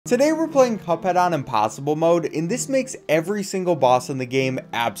Today we're playing Cuphead on Impossible mode, and this makes every single boss in the game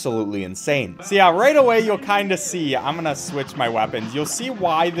absolutely insane. So yeah, right away you'll kind of see, I'm gonna switch my weapons. You'll see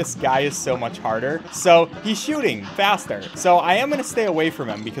why this guy is so much harder. So he's shooting faster. So I am gonna stay away from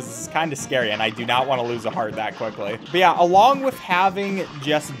him because this is kind of scary and I do not want to lose a heart that quickly. But yeah, along with having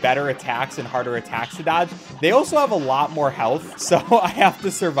just better attacks and harder attacks to dodge, they also have a lot more health. So I have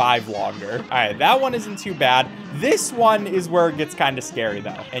to survive longer. All right, that one isn't too bad. This one is where it gets kind of scary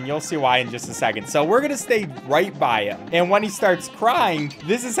though, and you'll see why in just a second. So we're gonna stay right by him, and when he starts crying,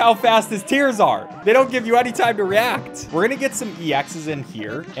 this is how fast his tears are. They don't give you any time to react. We're gonna get some EXs in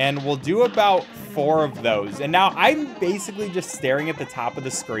here, and we'll do about 4 of those. And now I'm basically just staring at the top of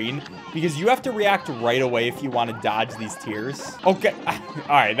the screen because you have to react right away if you want to dodge these tears. Okay,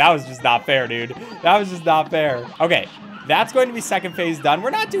 all right, that was just not fair, dude. That was just not fair. Okay. That's going to be second phase done.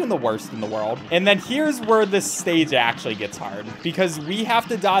 We're not doing the worst in the world. And then here's where this stage actually gets hard because we have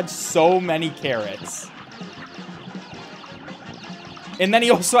to dodge so many carrots. And then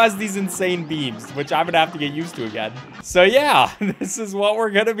he also has these insane beams, which I'm gonna have to get used to again. So yeah, this is what we're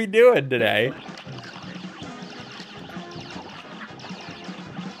gonna be doing today.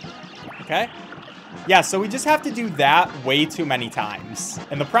 Okay. Yeah, so we just have to do that way too many times.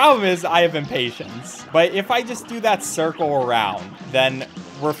 And the problem is I have impatience. But if I just do that circle around, then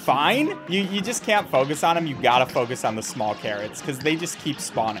we're fine. You just can't focus on them. You gotta focus on the small carrots because they just keep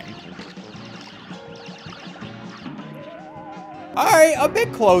spawning. All right, a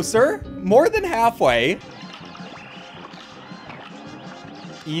bit closer. More than halfway.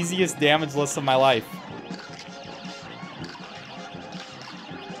 Easiest damage list of my life.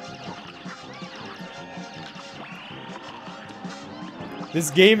 This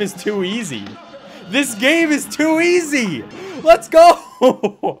game is too easy. This game is too easy. Let's go.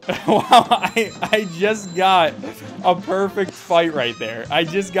 Wow, I just got a perfect fight right there. I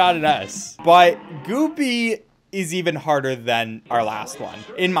just got an S. But Goopy is even harder than our last one,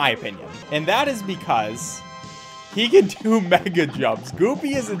 in my opinion. And that is because he can do mega jumps.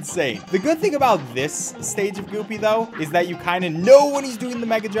 Goopy is insane. The good thing about this stage of Goopy, though, is that you kind of know when he's doing the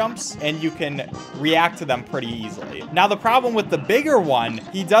mega jumps, and you can react to them pretty easily. Now, the problem with the bigger one,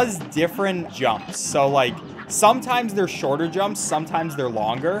 he does different jumps. So, like, sometimes they're shorter jumps, sometimes they're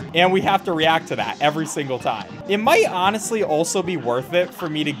longer, and we have to react to that every single time. It might honestly also be worth it for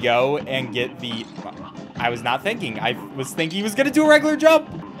me to go and get the... I was not thinking. I was thinking he was going to do a regular jump.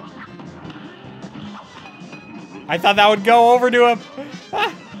 I thought that would go over to him.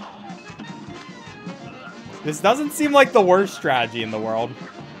 Ah. This doesn't seem like the worst strategy in the world.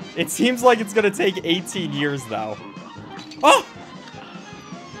 It seems like it's going to take 18 years, though. Oh!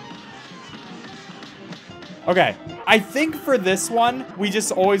 Okay. I think for this one, we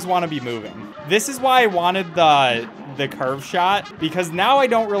just always want to be moving. This is why I wanted the curve shot, because now I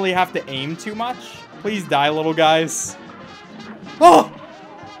don't really have to aim too much. Please die, little guys. Oh!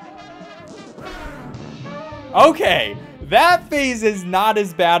 Okay, that phase is not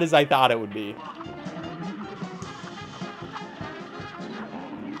as bad as I thought it would be.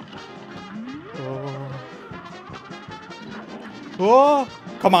 Oh,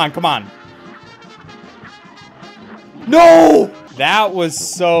 come on, come on. No! That was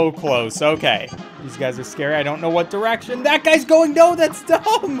so close. Okay, these guys are scary. I don't know what direction. That guy's going. No, that's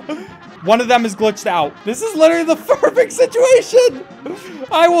dumb. One of them is glitched out. This is literally the perfect situation.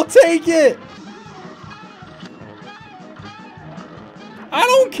 I will take it. I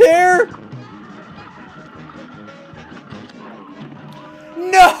don't care.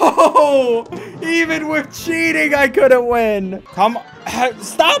 No! Even with cheating, I couldn't win. Come on.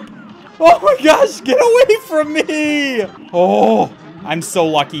 Stop. Oh my gosh, get away from me. Oh, I'm so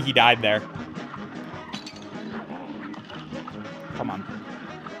lucky he died there. Come on.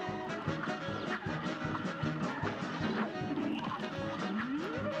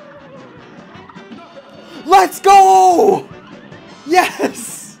 Let's go!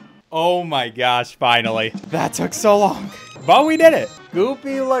 Yes! Oh my gosh, finally. That took so long. But we did it.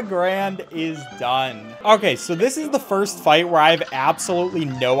 Goopy Legrand is done. Okay, so this is the first fight where I have absolutely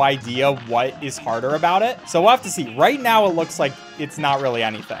no idea what is harder about it. So we'll have to see. Right now, it looks like it's not really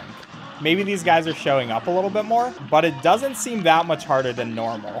anything. Maybe these guys are showing up a little bit more, but it doesn't seem that much harder than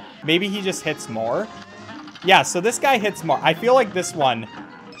normal. Maybe he just hits more. Yeah, so this guy hits more. I feel like this one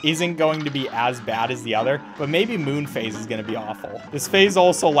isn't going to be as bad as the other, but maybe Moon phase is going to be awful. This phase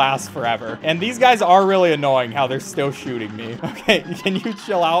also lasts forever. And these guys are really annoying how they're still shooting me. Okay, can you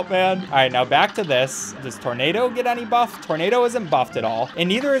chill out, man? All right, now back to this. Does Tornado get any buff? Tornado isn't buffed at all. And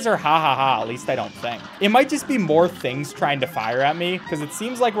neither is her ha ha ha, at least I don't think. It might just be more things trying to fire at me because it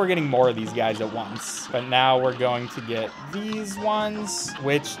seems like we're getting more of these guys at once. But now we're going to get these ones,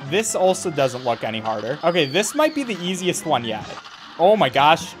 which this also doesn't look any harder. Okay, this might be the easiest one yet. Oh my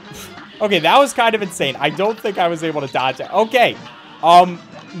gosh. Okay, that was kind of insane. I don't think I was able to dodge it. Okay,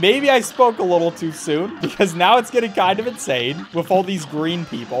 maybe I spoke a little too soon because now it's getting kind of insane with all these green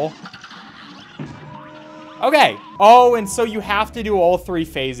people. Okay. Oh, and so you have to do all 3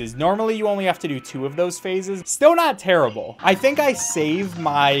 phases. Normally, you only have to do 2 of those phases. Still not terrible. I think I saved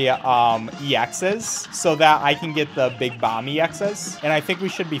my EXs so that I can get the big bomb EXs. And I think we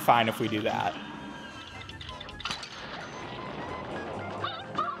should be fine if we do that.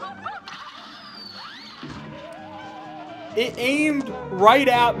 It aimed right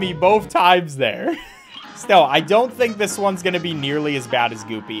at me both times there. Still, I don't think this one's going to be nearly as bad as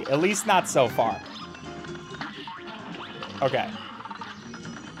Goopy. At least not so far. Okay.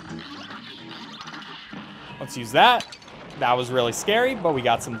 Let's use that. That was really scary, but we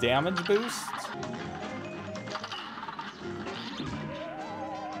got some damage boost.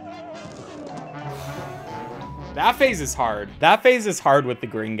 That phase is hard. That phase is hard with the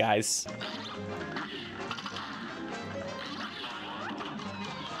green guys.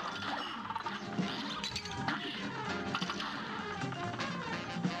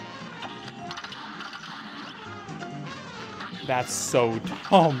 That's so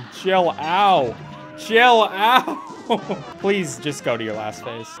dumb. Chill out. Chill out. Please just go to your last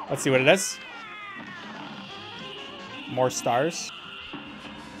phase. Let's see what it is. More stars.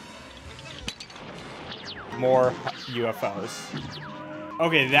 More UFOs.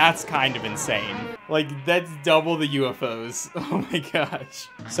 Okay, that's kind of insane. Like, that's double the UFOs. Oh my gosh.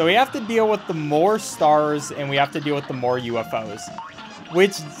 So we have to deal with the more stars and we have to deal with the more UFOs.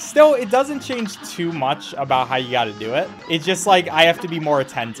 Which, still, it doesn't change too much about how you gotta do it. It's just like, I have to be more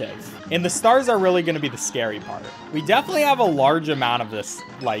attentive. And the stars are really gonna be the scary part. We definitely have a large amount of this,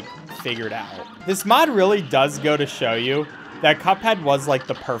 like, figured out. This mod really does go to show you that Cuphead was, like,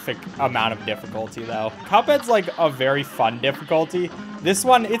 the perfect amount of difficulty, though. Cuphead's, like, a very fun difficulty. This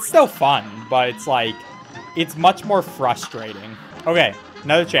one, it's still fun, but it's, like, it's much more frustrating. Okay,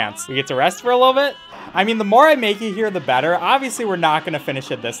 another chance. We get to rest for a little bit. I mean, the more I make it here, the better. Obviously, we're not going to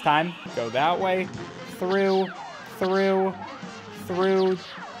finish it this time. Go that way. Through, through, through,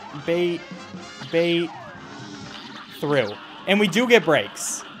 bait, bait, through. And we do get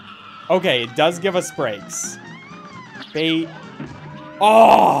breaks. Okay, it does give us breaks. Bait.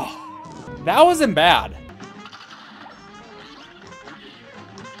 Oh! That wasn't bad.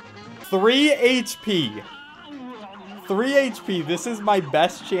 3 HP. 3 HP. This is my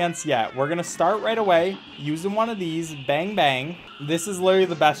best chance yet. We're going to start right away using one of these. Bang, bang. This is literally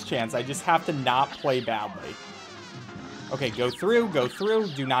the best chance. I just have to not play badly. Okay, go through. Go through.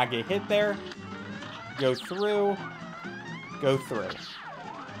 Do not get hit there. Go through. Go through.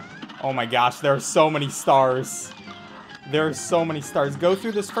 Oh my gosh, there are so many stars. There are so many stars. Go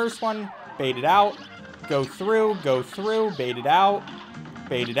through this first one. Bait it out. Go through. Go through. Bait it out.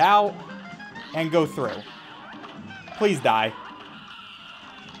 Bait it out. And go through. Please die.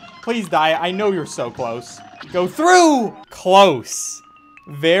 Please die. I know you're so close. Go through! Close.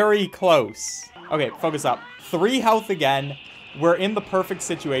 Very close. Okay, focus up. 3 health again. We're in the perfect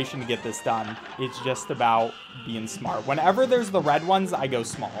situation to get this done. It's just about being smart. Whenever there's the red ones, I go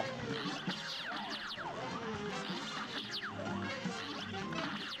small.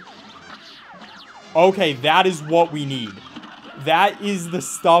 Okay, that is what we need. That is the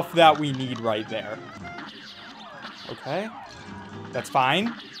stuff that we need right there. Okay. That's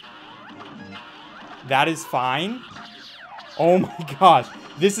fine. That is fine. Oh my gosh.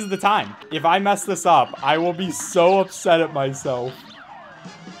 This is the time. If I mess this up, I will be so upset at myself.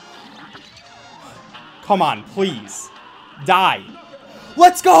 Come on, please. Die.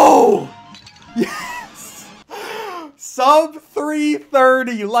 Let's go! Yes! Sub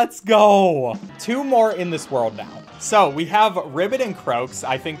 330. Let's go. 2 more in this world now. So we have Ribbit and Croaks.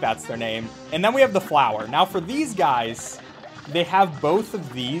 I think that's their name. And then we have the flower. Now for these guys, they have both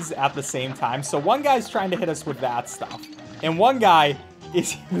of these at the same time. So one guy's trying to hit us with that stuff. And one guy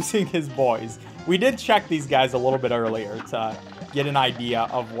is using his boys. We did check these guys a little bit earlier to get an idea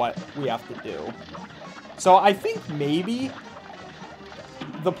of what we have to do. So I think maybe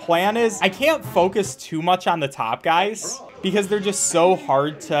the plan is I can't focus too much on the top guys because they're just so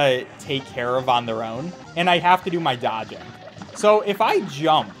hard to take care of on their own. And I have to do my dodging. So if I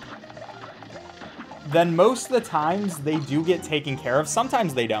jump, then most of the times they do get taken care of.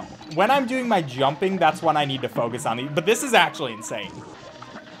 Sometimes they don't. When I'm doing my jumping, that's when I need to focus on it. But this is actually insane.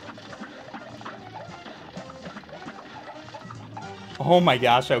 Oh my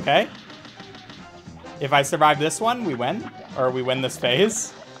gosh, okay. If I survive this one, we win. Or we win this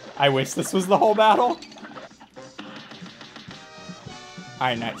phase. I wish this was the whole battle.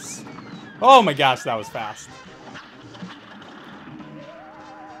 Alright, nice. Oh my gosh, that was fast.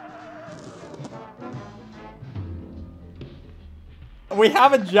 We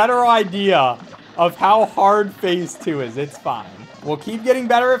have a general idea of how hard phase 2 is. It's fine. We'll keep getting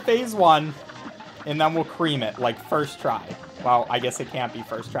better at phase 1, and then we'll cream it, like first try. Well, I guess it can't be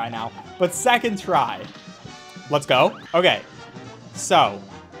first try now, but second try. Let's go. Okay, so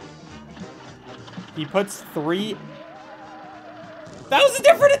he puts 3. That was a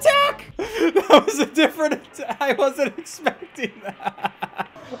different attack! That was a different attack. I wasn't expecting that.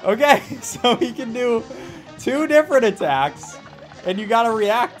 Okay, so he can do 2 different attacks. And you gotta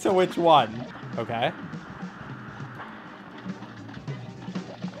react to which one. Okay.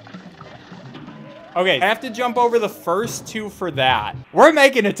 Okay, I have to jump over the first 2 for that. We're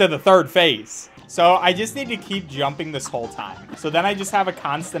making it to the 3rd phase. So I just need to keep jumping this whole time. So then I just have a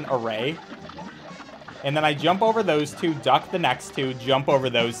constant array. And then I jump over those 2, duck the next 2, jump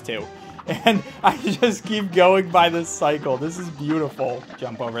over those 2. And I just keep going by this cycle. This is beautiful.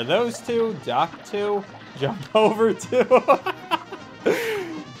 Jump over those 2, duck 2, jump over 2.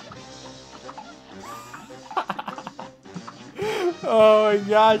 Oh my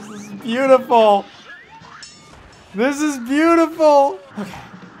gosh, this is beautiful. This is beautiful. Okay,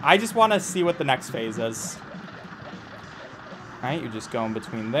 I just want to see what the next phase is. All right, you're just going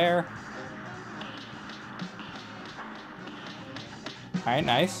between there. All right,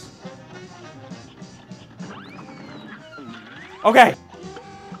 nice. Okay.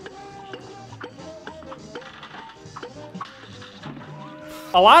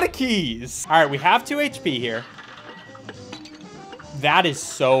 A lot of keys. All right, we have 2 HP here. That is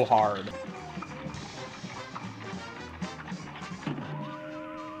so hard.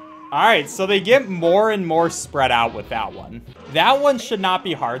 All right, so they get more and more spread out with that one. That one should not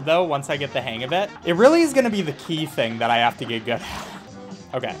be hard, though, once I get the hang of it. It really is going to be the key thing that I have to get good at.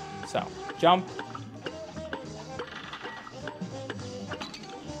 Okay, so jump.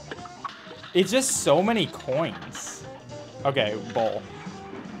 It's just so many coins. Okay, bowl.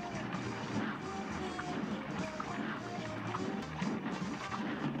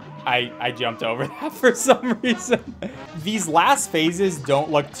 I jumped over that for some reason. These last phases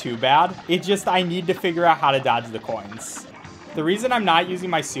don't look too bad. It just, I need to figure out how to dodge the coins. The reason I'm not using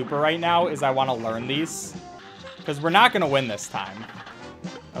my super right now is I want to learn these. Because we're not going to win this time.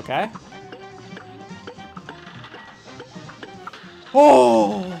 Okay.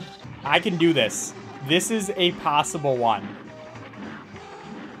 Oh! I can do this. This is a possible one.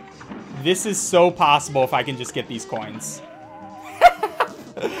 This is so possible if I can just get these coins.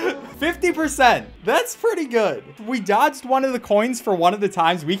 50%. That's pretty good. We dodged one of the coins for one of the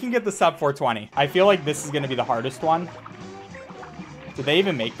times. We can get the sub 420. I feel like this is going to be the hardest one. Did they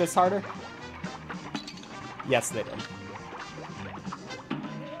even make this harder? Yes, they did.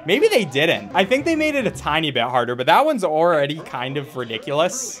 Maybe they didn't. I think they made it a tiny bit harder, but that one's already kind of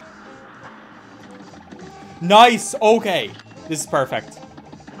ridiculous. Nice. Okay. This is perfect.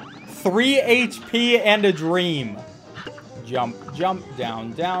 3 HP and a dream. Jump, jump,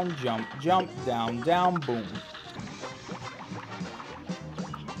 down, down, jump, jump, down, down, boom.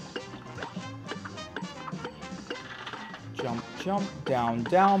 Jump, jump, down,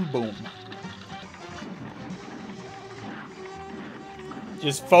 down, boom.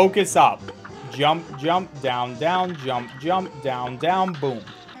 Just focus up. Jump, jump, down, down, jump, jump, down, down, boom.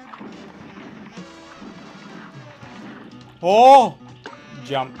 Oh!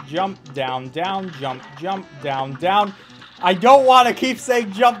 Jump, jump, down, down, jump, jump, down, down. I don't want to keep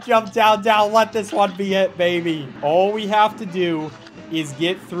saying jump, jump, down, down. Let this one be it, baby. All we have to do is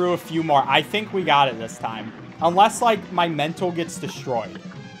get through a few more. I think we got it this time. Unless, like, my mental gets destroyed.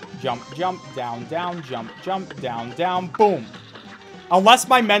 Jump, jump, down, down, jump, jump, down, down, boom. Unless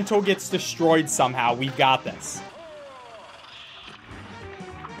my mental gets destroyed somehow, we've got this.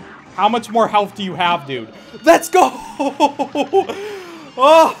 How much more health do you have, dude? Let's go!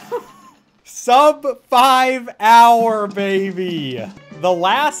 Oh! Sub 5 hour, baby. The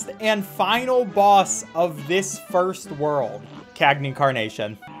last and final boss of this first world. Cagney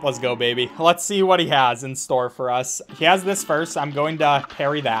Carnation. Let's go, baby. Let's see what he has in store for us. He has this first. I'm going to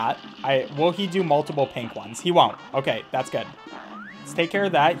parry that. Will he do multiple pink ones? He won't. Okay, that's good. Let's take care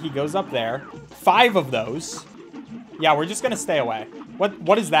of that. He goes up there. 5 of those. Yeah, we're just gonna stay away.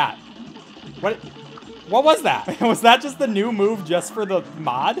 What is that? What was that? Was that just the new move just for the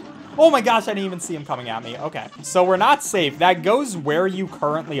mod? Oh my gosh, I didn't even see him coming at me. Okay, so we're not safe. That goes where you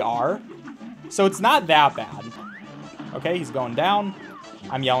currently are. So it's not that bad. Okay, he's going down.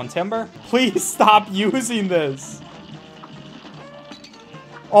 I'm yelling timber. Please stop using this.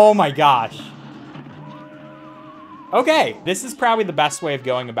 Oh my gosh. Okay, this is probably the best way of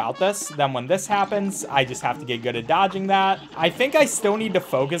going about this. Then when this happens, I just have to get good at dodging that. I think I still need to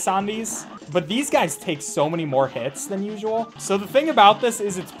focus on these, but these guys take so many more hits than usual. So the thing about this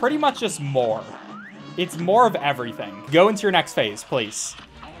is it's pretty much just more. It's more of everything. Go into your next phase, please.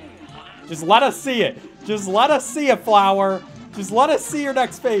 Just let us see it. Just let us see it, Flower. Just let us see your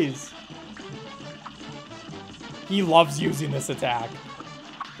next phase. He loves using this attack.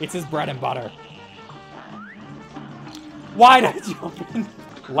 It's his bread and butter. Why'd I jump in?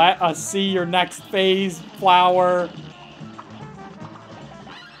 Let us see your next phase, Flower.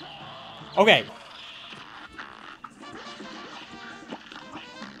 Okay.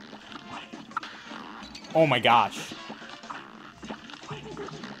 Oh my gosh.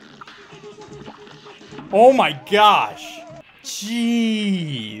 Oh my gosh.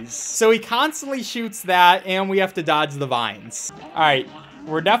 Jeez. So he constantly shoots that, and we have to dodge the vines. All right.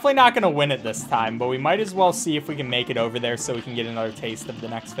 We're definitely not going to win it this time, but we might as well see if we can make it over there so we can get another taste of the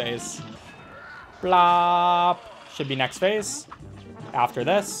next phase. Blop. Should be next phase. After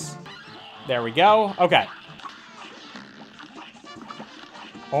this. There we go. Okay.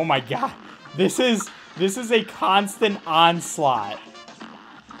 Oh my god. This is a constant onslaught.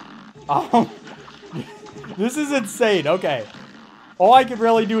 This is insane. Okay. All I can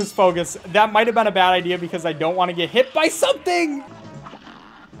really do is focus. That might have been a bad idea because I don't want to get hit by something.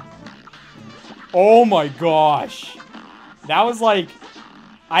 Oh my gosh. That was like...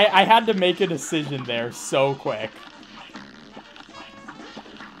 I had to make a decision there so quick.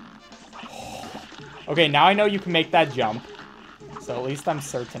 Okay, now I know you can make that jump. So at least I'm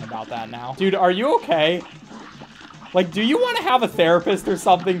certain about that now. Dude, are you okay? Like, do you want to have a therapist or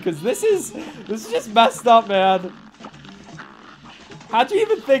something? Because this is just messed up, man. How'd you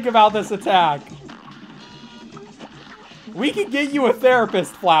even think about this attack? We can get you a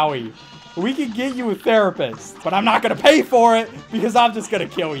therapist, Flowey. We can get you a therapist. But I'm not going to pay for it because I'm just going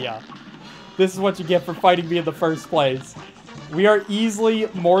to kill you. This is what you get for fighting me in the first place. We are easily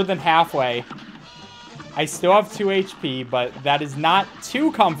more than halfway. I still have 2 HP, but that is not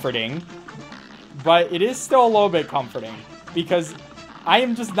too comforting. But it is still a little bit comforting because I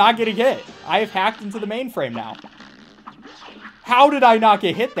am just not getting hit. I have hacked into the mainframe now. How did I not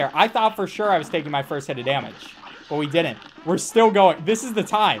get hit there? I thought for sure I was taking my first hit of damage, but we didn't. We're still going. This is the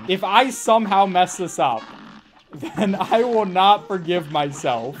time. If I somehow mess this up, then I will not forgive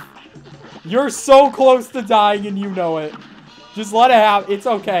myself. You're so close to dying and you know it. Just let it happen. It's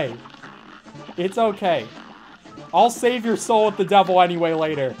okay. It's okay. I'll save your soul with the devil anyway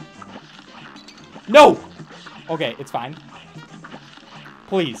later. No! Okay, it's fine.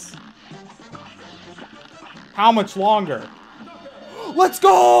 Please. How much longer? Let's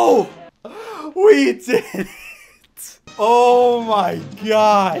go! We did it! Oh my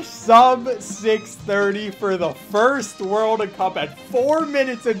gosh. Sub 630 for the first World of Cuphead. 4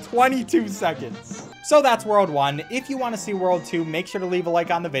 minutes and 22 seconds. So that's World 1. If you want to see World 2, make sure to leave a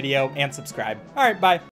like on the video and subscribe. Alright, bye.